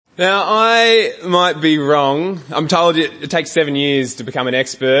Now, I might be wrong. I'm told it takes 7 years to become an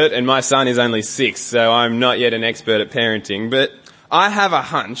expert, and my son is only 6, so I'm not yet an expert at parenting. But I have a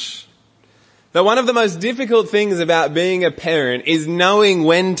hunch that one of the most difficult things about being a parent is knowing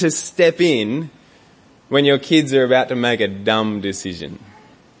when to step in when your kids are about to make a dumb decision.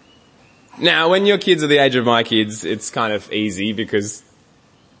 Now, when your kids are the age of my kids, it's kind of easy because,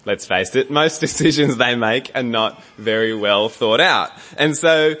 let's face it, most decisions they make are not very well thought out. And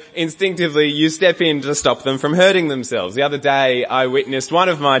so, instinctively, you step in to stop them from hurting themselves. The other day, I witnessed one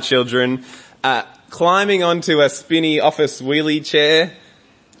of my children climbing onto a spinny office wheelie chair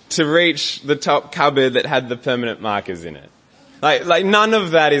to reach the top cupboard that had the permanent markers in it. Like none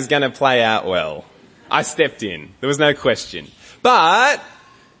of that is going to play out well. I stepped in. There was no question. But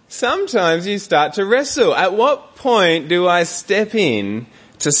sometimes you start to wrestle. At what point do I step in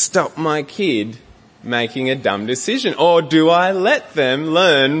to stop my kid making a dumb decision? Or do I let them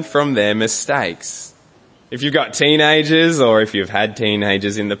learn from their mistakes? If you've got teenagers, or if you've had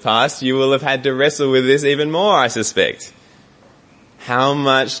teenagers in the past, you will have had to wrestle with this even more, I suspect. How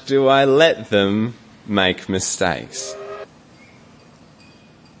much do I let them make mistakes?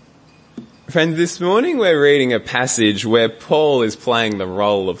 Friends, this morning we're reading a passage where Paul is playing the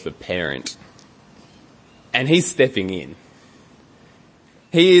role of the parent. And he's stepping in.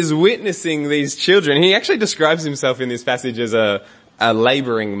 He is witnessing these children. He actually describes himself in this passage as a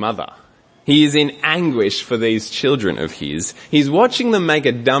labouring mother. He is in anguish for these children of his. He's watching them make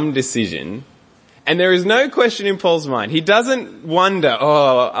a dumb decision. And there is no question in Paul's mind. He doesn't wonder,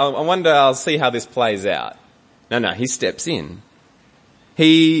 I wonder I'll see how this plays out. No, he steps in.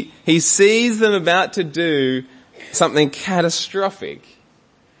 He sees them about to do something catastrophic.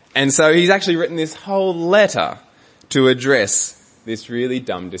 And so he's actually written this whole letter to address this really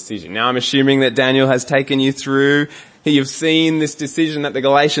dumb decision. Now I'm assuming that Daniel has taken you through. You've seen this decision that the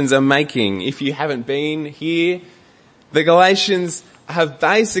Galatians are making. If you haven't been here, the Galatians have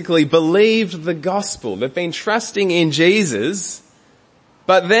basically believed the gospel. They've been trusting in Jesus,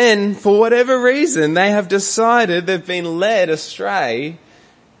 but then for whatever reason they have decided, they've been led astray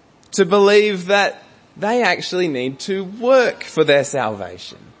to believe that they actually need to work for their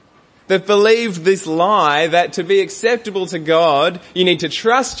salvation. They've believed this lie that to be acceptable to God, you need to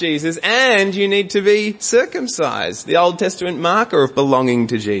trust Jesus and you need to be circumcised, the Old Testament marker of belonging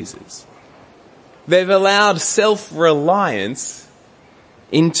to Jesus. They've allowed self-reliance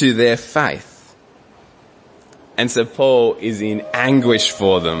into their faith. And so Paul is in anguish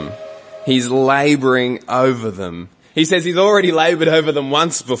for them. He's labouring over them. He says he's already laboured over them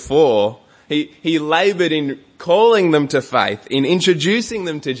once before. He laboured in calling them to faith, in introducing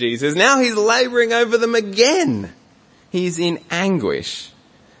them to Jesus. Now he's labouring over them again. He's in anguish.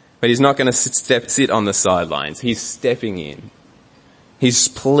 But he's not going to sit on the sidelines. He's stepping in. He's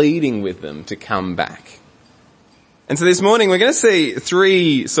pleading with them to come back. And so this morning we're going to see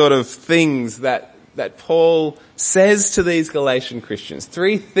three sort of things that Paul says to these Galatian Christians.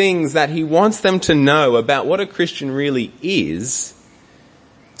 Three things that he wants them to know about what a Christian really is,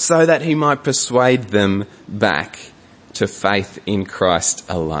 so that he might persuade them back to faith in Christ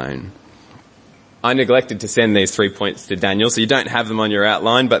alone. I neglected to send these 3 points to Daniel, so you don't have them on your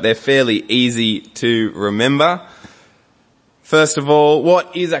outline, but they're fairly easy to remember. First of all,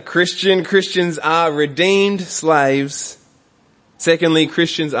 what is a Christian? Christians are redeemed slaves. Secondly,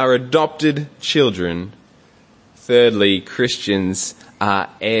 Christians are adopted children. Thirdly, Christians are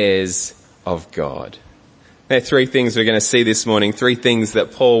heirs of God. There are three things we're going to see this morning, three things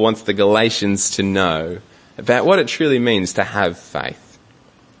that Paul wants the Galatians to know about what it truly means to have faith.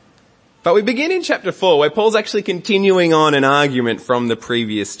 But we begin in chapter 4, where Paul's actually continuing on an argument from the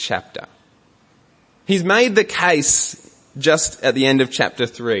previous chapter. He's made the case just at the end of chapter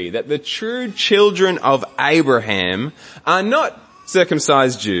 3 that the true children of Abraham are not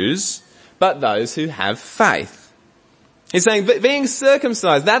circumcised Jews, but those who have faith. He's saying, but being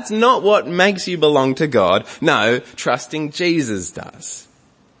circumcised, that's not what makes you belong to God. No, trusting Jesus does.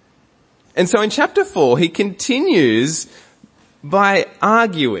 And so in chapter 4, he continues by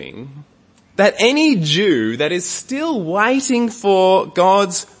arguing that any Jew that is still waiting for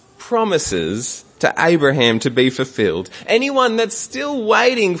God's promises to Abraham to be fulfilled, anyone that's still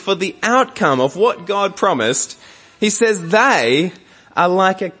waiting for the outcome of what God promised, he says they are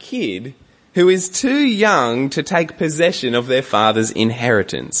like a kid who is too young to take possession of their father's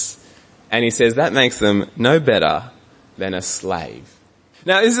inheritance. And he says that makes them no better than a slave.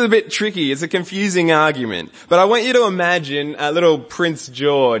 Now this is a bit tricky, it's a confusing argument, but I want you to imagine a little Prince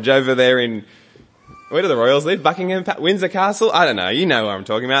George over there in, where do the royals live? Buckingham, Windsor Castle? I don't know, you know what I'm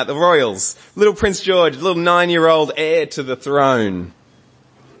talking about, the royals. Little Prince George, little 9-year-old heir to the throne.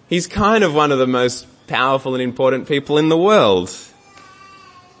 He's kind of one of the most powerful and important people in the world.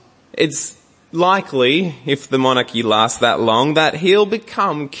 It's likely, if the monarchy lasts that long, that he'll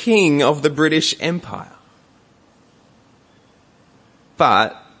become king of the British Empire.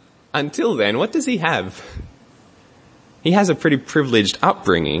 But until then, what does he have? He has a pretty privileged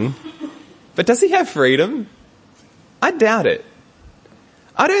upbringing, but does he have freedom? I doubt it.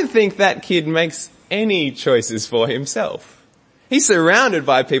 I don't think that kid makes any choices for himself. He's surrounded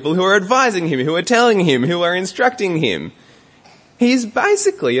by people who are advising him, who are telling him, who are instructing him. He's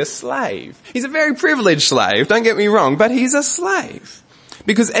basically a slave. He's a very privileged slave, don't get me wrong, but he's a slave.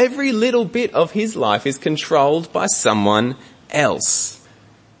 Because every little bit of his life is controlled by someone else.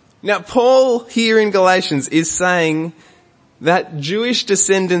 Now, Paul here in Galatians is saying that Jewish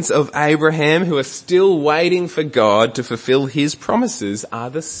descendants of Abraham who are still waiting for God to fulfill his promises are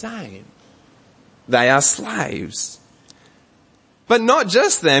the same. They are slaves. But not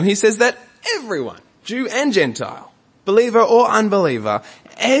just them, he says that everyone, Jew and Gentile, believer or unbeliever,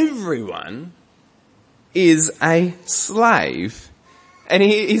 everyone is a slave. And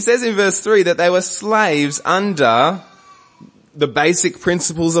he says in verse 3 that they were slaves under the basic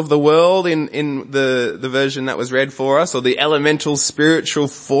principles of the world in the version that was read for us, or the elemental spiritual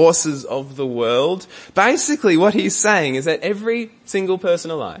forces of the world. Basically what he's saying is that every single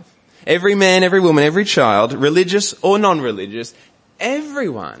person alive, every man, every woman, every child, religious or non-religious,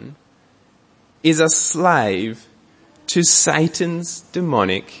 everyone is a slave to Satan's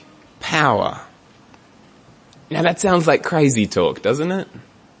demonic power. Now that sounds like crazy talk, doesn't it?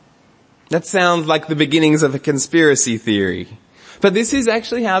 That sounds like the beginnings of a conspiracy theory. But this is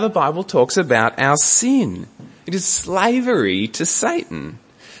actually how the Bible talks about our sin. It is slavery to Satan.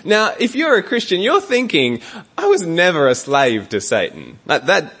 Now, if you're a Christian, you're thinking, I was never a slave to Satan.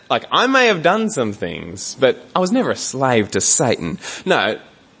 I may have done some things, but I was never a slave to Satan. No,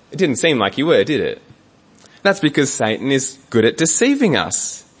 it didn't seem like you were, did it? That's because Satan is good at deceiving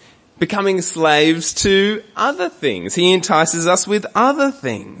us, becoming slaves to other things. He entices us with other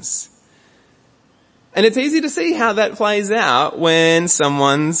things. And it's easy to see how that plays out when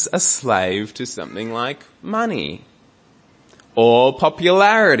someone's a slave to something like money, or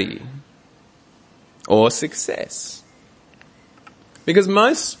popularity, or success. Because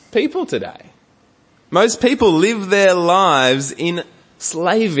most people live their lives in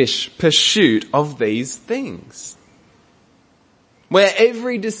slavish pursuit of these things. Where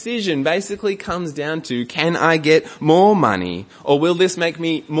every decision basically comes down to, can I get more money? Or will this make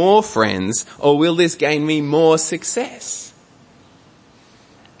me more friends? Or will this gain me more success?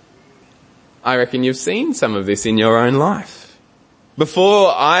 I reckon you've seen some of this in your own life.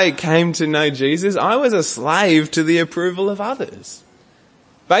 Before I came to know Jesus, I was a slave to the approval of others.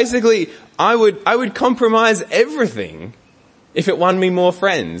 Basically, I would compromise everything if it won me more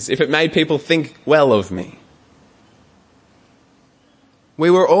friends, if it made people think well of me. We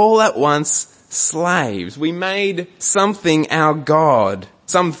were all at once slaves. We made something our God,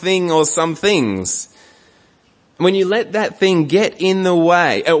 something or some things. When you let that thing get in the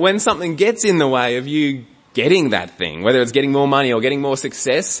way, when something gets in the way of you getting that thing, whether it's getting more money or getting more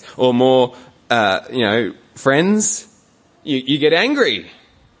success or more, friends, you get angry.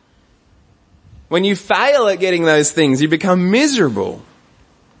 When you fail at getting those things, you become miserable.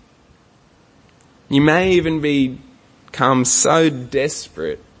 You may even become so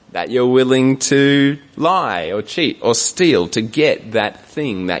desperate that you're willing to lie or cheat or steal to get that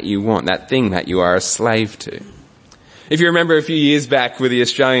thing that you want, that thing that you are a slave to. If you remember a few years back with the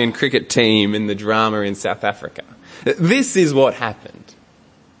Australian cricket team in the drama in South Africa, this is what happened.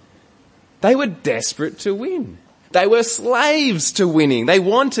 They were desperate to win. They were slaves to winning. They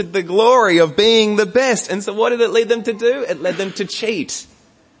wanted the glory of being the best. And so what did it lead them to do? It led them to cheat.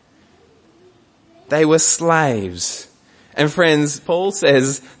 They were slaves. And friends, Paul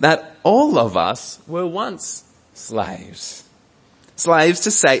says that all of us were once slaves. Slaves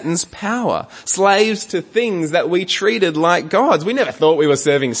to Satan's power. Slaves to things that we treated like gods. We never thought we were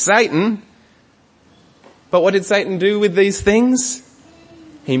serving Satan. But what did Satan do with these things?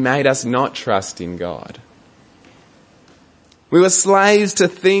 He made us not trust in God. We were slaves to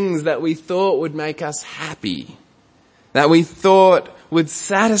things that we thought would make us happy, that we thought would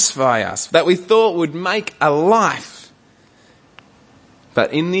satisfy us, that we thought would make a life.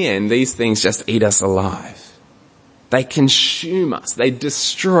 But in the end, these things just eat us alive. They consume us. They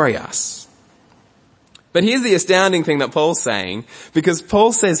destroy us. But here's the astounding thing that Paul's saying, because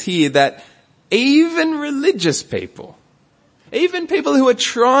Paul says here that even religious people, even people who are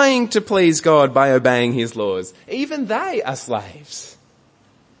trying to please God by obeying his laws, even they are slaves.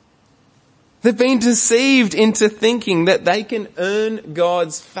 They've been deceived into thinking that they can earn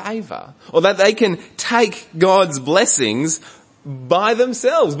God's favor or that they can take God's blessings by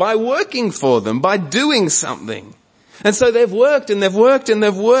themselves, by working for them, by doing something. And so they've worked and they've worked and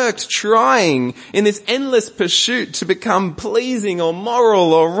they've worked, trying in this endless pursuit to become pleasing or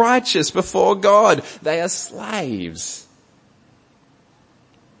moral or righteous before God. They are slaves.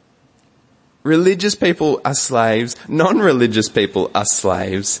 Religious people are slaves. Non-religious people are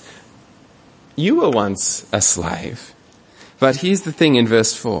slaves. You were once a slave. But here's the thing in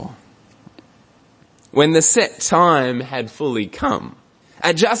verse 4. When the set time had fully come,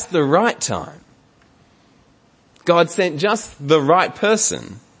 at just the right time, God sent just the right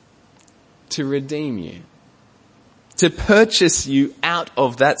person to redeem you, to purchase you out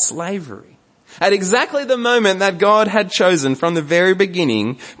of that slavery. At exactly the moment that God had chosen from the very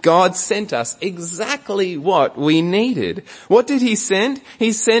beginning, God sent us exactly what we needed. What did he send?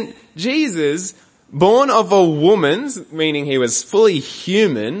 He sent Jesus, born of a woman, meaning he was fully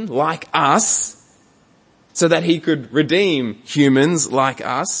human like us, so that he could redeem humans like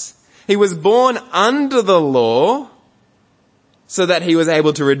us. He was born under the law so that he was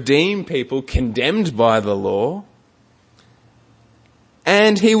able to redeem people condemned by the law.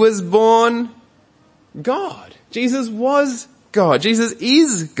 And he was born God. Jesus was God. Jesus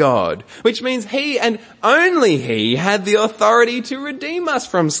is God, which means he and only he had the authority to redeem us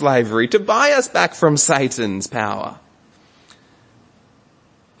from slavery, to buy us back from Satan's power.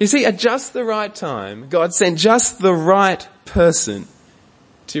 You see, at just the right time, God sent just the right person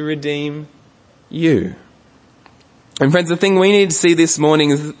to redeem you. And friends, the thing we need to see this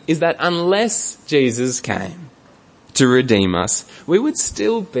morning is that unless Jesus came to redeem us, we would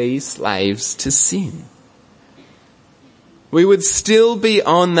still be slaves to sin. We would still be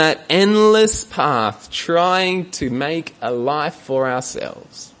on that endless path trying to make a life for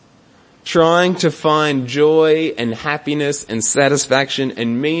ourselves, trying to find joy and happiness and satisfaction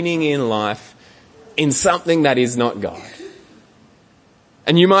and meaning in life in something that is not God.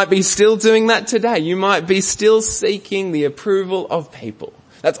 And you might be still doing that today. You might be still seeking the approval of people.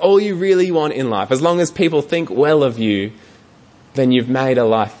 That's all you really want in life. As long as people think well of you, then you've made a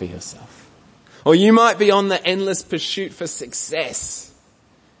life for yourself. Or you might be on the endless pursuit for success.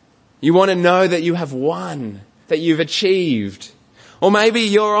 You want to know that you have won, that you've achieved. Or maybe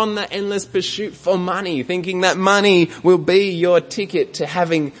you're on the endless pursuit for money, thinking that money will be your ticket to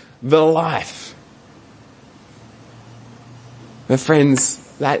having the life. But friends,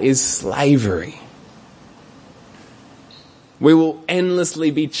 that is slavery. We will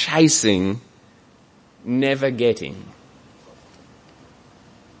endlessly be chasing, never getting.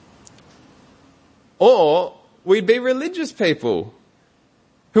 Or we'd be religious people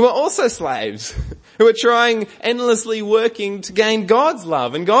who are also slaves, who are trying, endlessly working to gain God's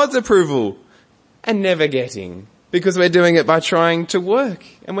love and God's approval and never getting, because we're doing it by trying to work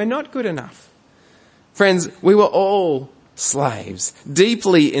and we're not good enough. Friends, we were all slaves,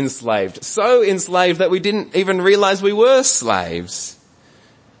 deeply enslaved, so enslaved that we didn't even realize we were slaves.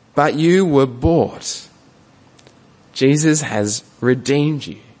 But you were bought. Jesus has redeemed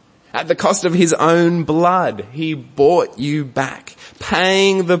you. At the cost of his own blood, he bought you back,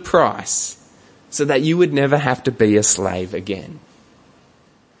 paying the price so that you would never have to be a slave again.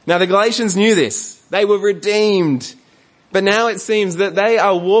 Now the Galatians knew this. They were redeemed. But now it seems that they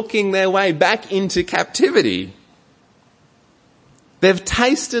are walking their way back into captivity. They've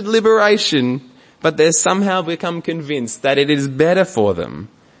tasted liberation, but they've somehow become convinced that it is better for them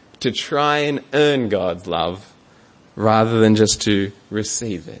to try and earn God's love rather than just to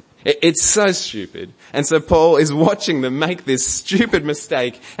receive it. It's so stupid. And so Paul is watching them make this stupid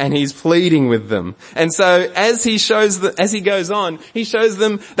mistake and he's pleading with them. And so as he goes on, he shows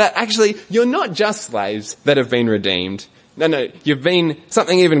them that actually you're not just slaves that have been redeemed. No,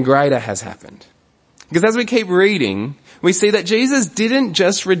 something even greater has happened. Because as we keep reading, we see that Jesus didn't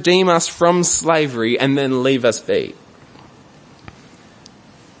just redeem us from slavery and then leave us be.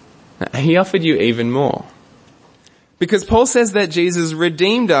 He offered you even more. Because Paul says that Jesus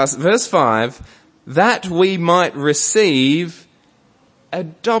redeemed us, verse 5, that we might receive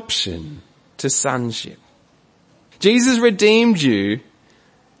adoption to sonship. Jesus redeemed you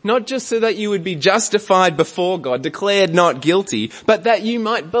not just so that you would be justified before God, declared not guilty, but that you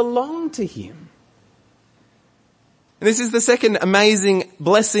might belong to him. And this is the second amazing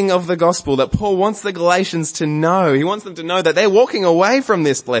blessing of the gospel that Paul wants the Galatians to know. He wants them to know that they're walking away from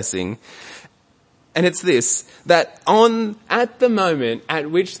this blessing. And it's this, that at the moment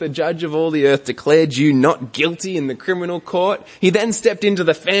at which the judge of all the earth declared you not guilty in the criminal court, he then stepped into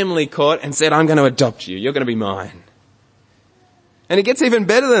the family court and said, I'm going to adopt you. You're going to be mine. And it gets even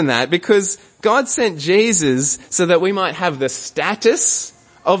better than that, because God sent Jesus so that we might have the status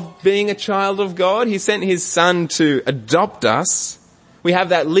of being a child of God. He sent his son to adopt us. We have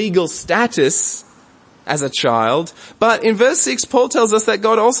that legal status as a child. But in verse 6, Paul tells us that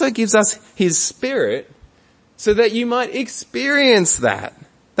God also gives us his Spirit so that you might experience that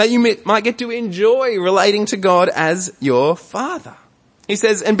you might get to enjoy relating to God as your Father. He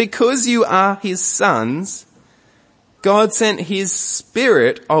says, and because you are his sons, God sent his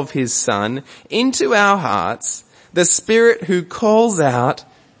Spirit of his Son into our hearts, the Spirit who calls out,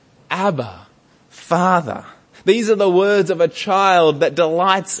 Abba, Father. These are the words of a child that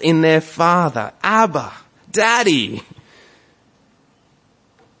delights in their father. Abba, Daddy.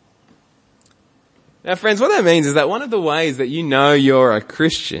 Now friends, what that means is that one of the ways that you know you're a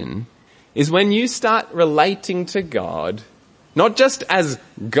Christian is when you start relating to God, not just as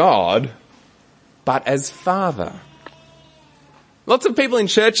God, but as Father. Lots of people in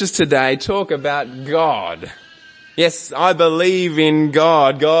churches today talk about God. Yes, I believe in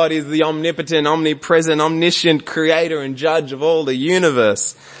God. God is the omnipotent, omnipresent, omniscient creator and judge of all the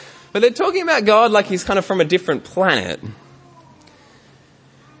universe. But they're talking about God like he's kind of from a different planet.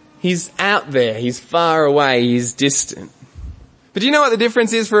 He's out there, he's far away, he's distant. But do you know what the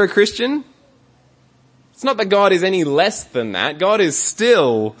difference is for a Christian? It's not that God is any less than that. God is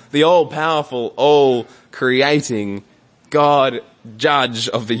still the all-powerful, all-creating God, judge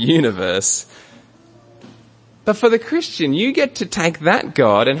of the universe. But for the Christian, you get to take that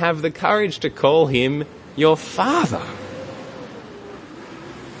God and have the courage to call him your Father.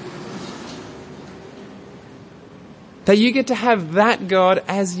 That you get to have that God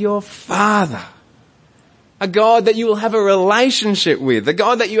as your Father. A God that you will have a relationship with. The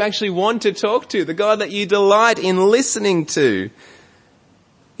God that you actually want to talk to. The God that you delight in listening to.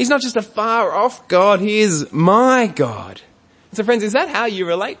 He's not just a far off God, he is my God. So friends, is that how you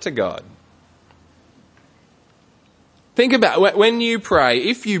relate to God? Think about when you pray,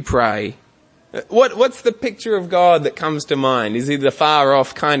 if you pray, what's the picture of God that comes to mind? Is he the far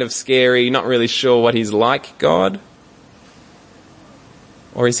off, kind of scary, not really sure what he's like God?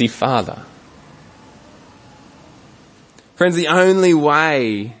 Or is he Father? Friends, the only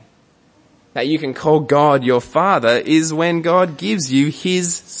way that you can call God your Father is when God gives you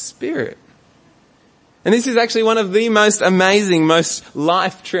his Spirit. And this is actually one of the most amazing, most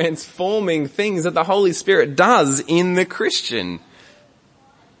life-transforming things that the Holy Spirit does in the Christian.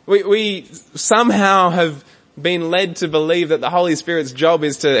 We somehow have been led to believe that the Holy Spirit's job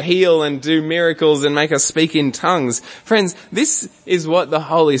is to heal and do miracles and make us speak in tongues. Friends, this is what the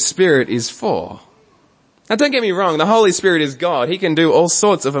Holy Spirit is for. Now don't get me wrong, the Holy Spirit is God. He can do all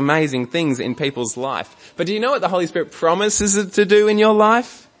sorts of amazing things in people's life. But do you know what the Holy Spirit promises it to do in your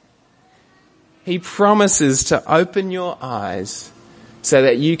life? He promises to open your eyes so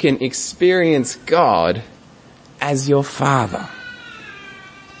that you can experience God as your Father.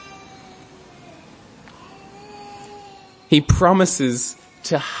 He promises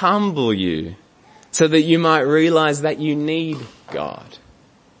to humble you so that you might realize that you need God.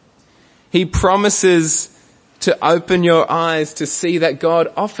 He promises to open your eyes to see that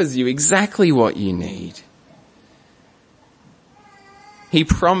God offers you exactly what you need. He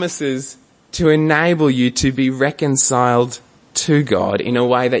promises to enable you to be reconciled to God in a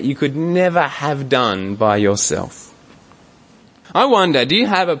way that you could never have done by yourself. I wonder, do you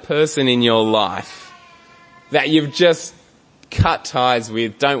have a person in your life that you've just cut ties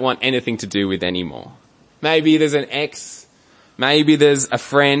with, don't want anything to do with anymore? Maybe there's an ex, maybe there's a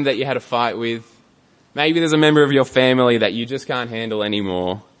friend that you had a fight with, maybe there's a member of your family that you just can't handle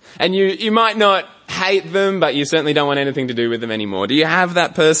anymore. And you might not hate them, but you certainly don't want anything to do with them anymore. Do you have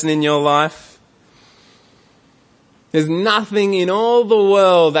that person in your life? There's nothing in all the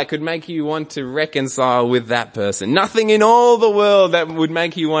world that could make you want to reconcile with that person. Nothing in all the world that would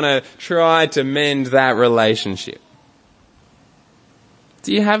make you want to try to mend that relationship.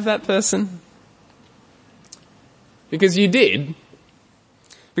 Do you have that person? Because you did.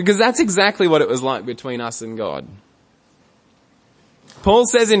 Because that's exactly what it was like between us and God. Paul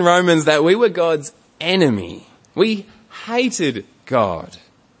says in Romans that we were God's enemy. We hated God.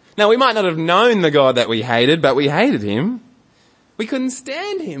 Now we might not have known the God that we hated, but we hated him. We couldn't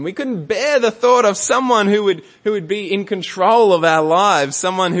stand him. We couldn't bear the thought of someone who would be in control of our lives,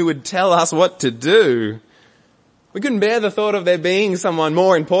 someone who would tell us what to do. We couldn't bear the thought of there being someone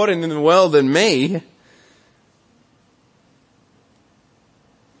more important in the world than me.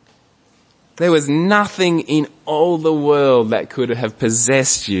 There was nothing in all the world that could have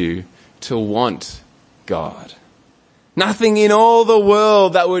possessed you to want God. Nothing in all the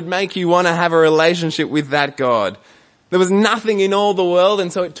world that would make you want to have a relationship with that God. There was nothing in all the world,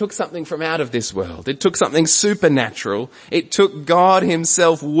 and so it took something from out of this world. It took something supernatural. It took God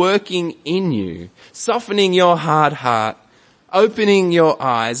himself working in you, softening your hard heart, opening your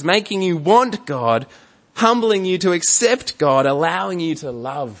eyes, making you want God, humbling you to accept God, allowing you to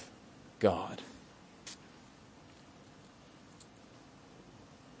love God.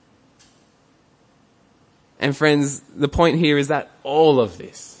 And friends, the point here is that all of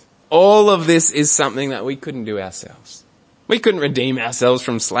this is something that we couldn't do ourselves. We couldn't redeem ourselves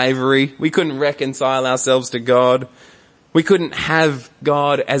from slavery. We couldn't reconcile ourselves to God. We couldn't have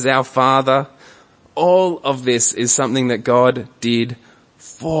God as our Father. All of this is something that God did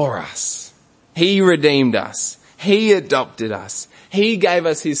for us. He redeemed us. He adopted us. He gave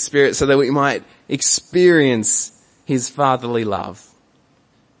us his Spirit so that we might experience his fatherly love.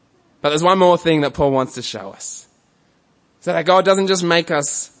 But there's one more thing that Paul wants to show us. Is that God doesn't just make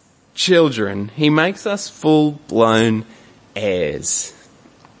us children, he makes us full-blown heirs.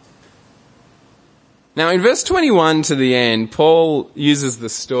 Now in verse 21 to the end, Paul uses the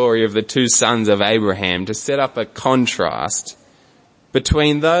story of the two sons of Abraham to set up a contrast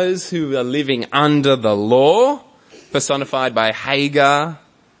between those who are living under the law, personified by Hagar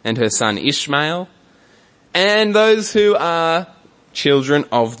and her son Ishmael, and those who are children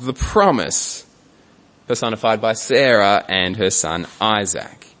of the promise, personified by Sarah and her son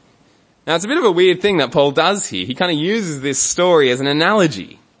Isaac. Now it's a bit of a weird thing that Paul does here. He kind of uses this story as an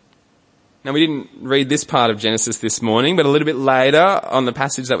analogy. Now we didn't read this part of Genesis this morning, but a little bit later on the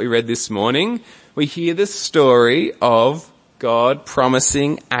passage that we read this morning, we hear the story of God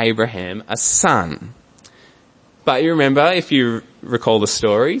promising Abraham a son. But you remember, if you recall the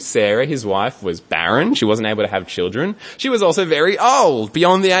story, Sarah, his wife, was barren. She wasn't able to have children. She was also very old,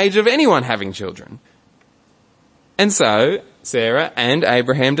 beyond the age of anyone having children. And so Sarah and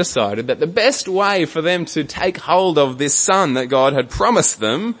Abraham decided that the best way for them to take hold of this son that God had promised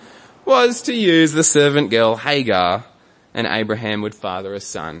them was to use the servant girl Hagar, and Abraham would father a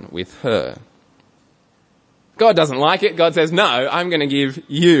son with her. God doesn't like it. God says, no, I'm going to give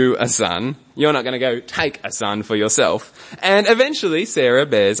you a son. You're not going to go take a son for yourself. And eventually Sarah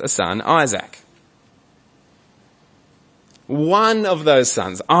bears a son, Isaac. One of those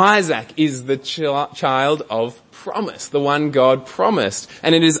sons, Isaac, is the child of promise, the one God promised.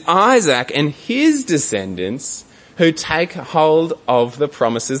 And it is Isaac and his descendants who take hold of the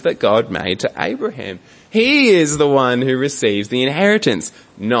promises that God made to Abraham. He is the one who receives the inheritance,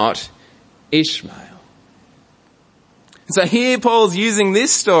 not Ishmael. So here Paul's using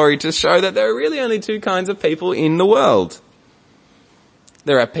this story to show that there are really only two kinds of people in the world.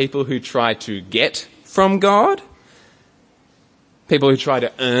 There are people who try to get from God, people who try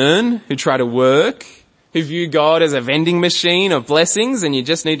to earn, who try to work, who view God as a vending machine of blessings and you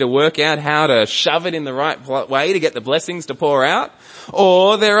just need to work out how to shove it in the right way to get the blessings to pour out.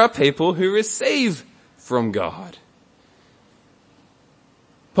 Or there are people who receive from God.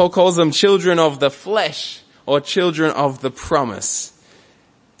 Paul calls them children of the flesh or children of the promise.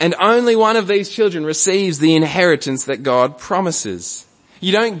 And only one of these children receives the inheritance that God promises.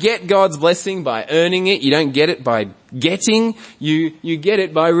 You don't get God's blessing by earning it. You don't get it by getting. You get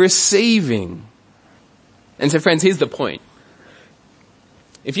it by receiving. And so friends, here's the point.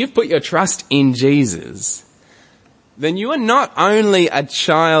 If you've put your trust in Jesus, then you are not only a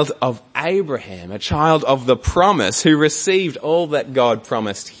child of Abraham, a child of the promise who received all that God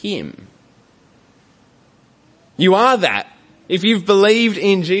promised him. You are that. If you've believed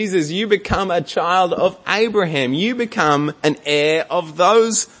in Jesus, you become a child of Abraham. You become an heir of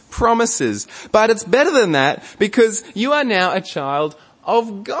those promises. But it's better than that because you are now a child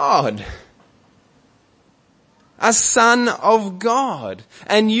of God. A son of God.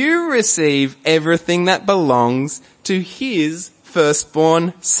 And you receive everything that belongs to his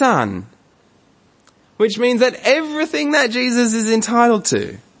firstborn son. Which means that everything that Jesus is entitled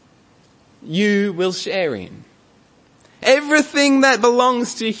to, you will share in. Everything that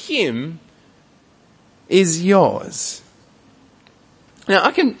belongs to him is yours. Now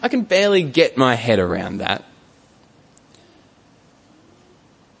I can barely get my head around that.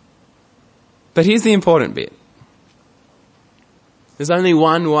 But here's the important bit. There's only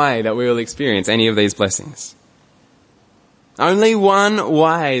one way that we will experience any of these blessings. Only one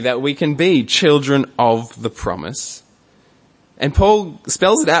way that we can be children of the promise. And Paul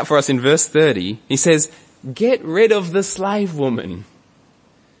spells it out for us in verse 30. He says, get rid of the slave woman.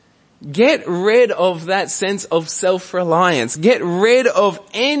 Get rid of that sense of self-reliance. Get rid of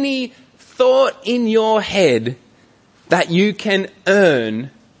any thought in your head that you can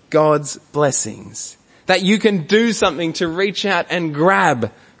earn God's blessings. That you can do something to reach out and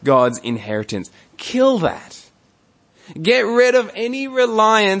grab God's inheritance. Kill that. Get rid of any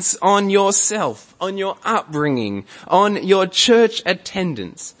reliance on yourself, on your upbringing, on your church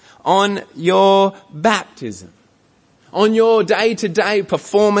attendance, on your baptism, on your day-to-day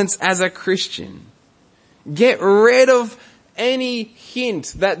performance as a Christian. Get rid of any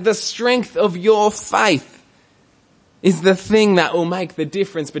hint that the strength of your faith is the thing that will make the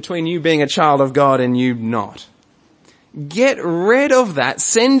difference between you being a child of God and you not. Get rid of that.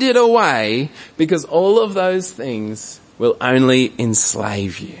 Send it away, because all of those things will only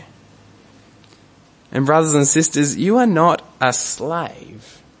enslave you. And brothers and sisters, you are not a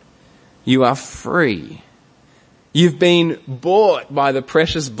slave. You are free. You've been bought by the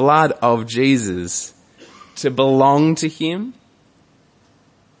precious blood of Jesus to belong to him.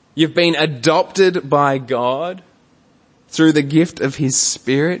 You've been adopted by God through the gift of his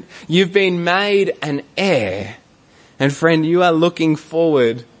Spirit. You've been made an heir. And friend, you are looking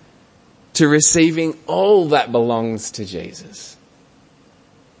forward to receiving all that belongs to Jesus.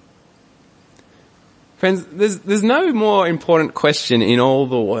 Friends, there's no more important question in all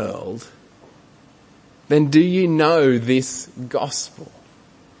the world than, do you know this gospel?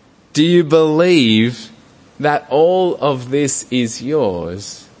 Do you believe that all of this is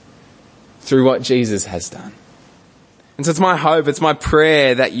yours through what Jesus has done? And so it's my hope, it's my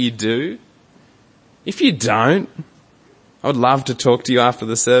prayer that you do. If you don't, I would love to talk to you after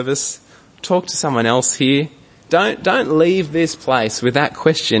the service. Talk to someone else here. Don't leave this place with that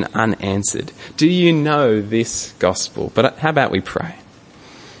question unanswered. Do you know this gospel? But how about we pray?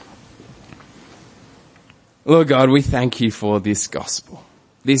 Lord God, we thank you for this gospel,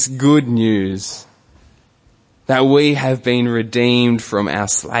 this good news that we have been redeemed from our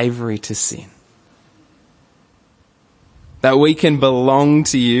slavery to sin, that we can belong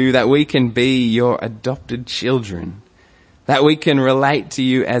to you, that we can be your adopted children, that we can relate to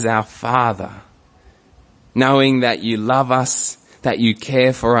you as our Father, knowing that you love us, that you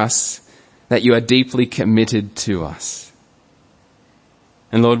care for us, that you are deeply committed to us.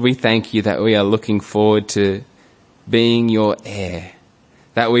 And Lord, we thank you that we are looking forward to being your heir,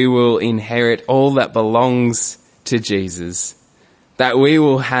 that we will inherit all that belongs to Jesus, that we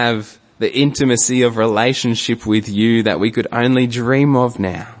will have the intimacy of relationship with you that we could only dream of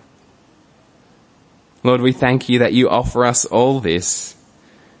now. Lord, we thank you that you offer us all this,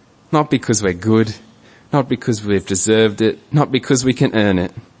 not because we're good, not because we've deserved it, not because we can earn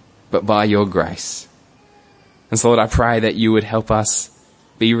it, but by your grace. And so Lord, I pray that you would help us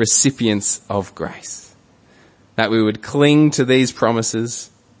be recipients of grace, that we would cling to these promises,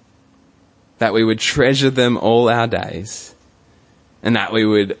 that we would treasure them all our days, and that we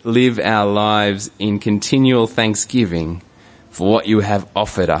would live our lives in continual thanksgiving for what you have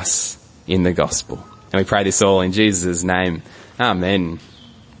offered us in the gospel. And we pray this all in Jesus' name. Amen.